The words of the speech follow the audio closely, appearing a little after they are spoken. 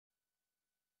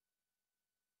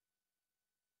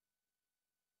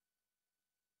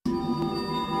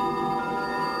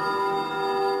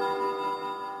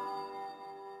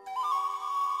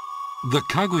The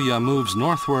Kaguya moves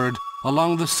northward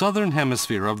along the southern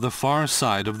hemisphere of the far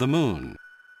side of the moon.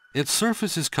 Its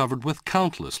surface is covered with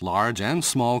countless large and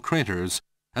small craters,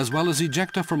 as well as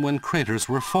ejecta from when craters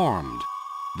were formed.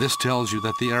 This tells you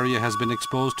that the area has been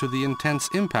exposed to the intense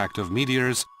impact of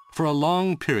meteors for a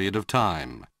long period of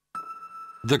time.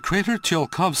 The crater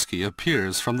Tsiolkovsky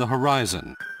appears from the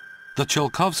horizon. The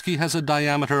Tsiolkovsky has a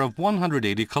diameter of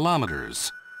 180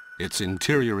 kilometers. Its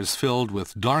interior is filled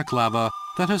with dark lava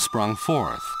that has sprung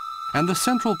forth, and the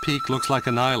central peak looks like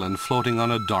an island floating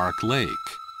on a dark lake.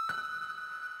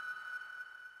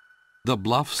 The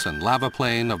bluffs and lava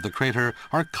plain of the crater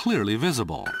are clearly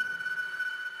visible.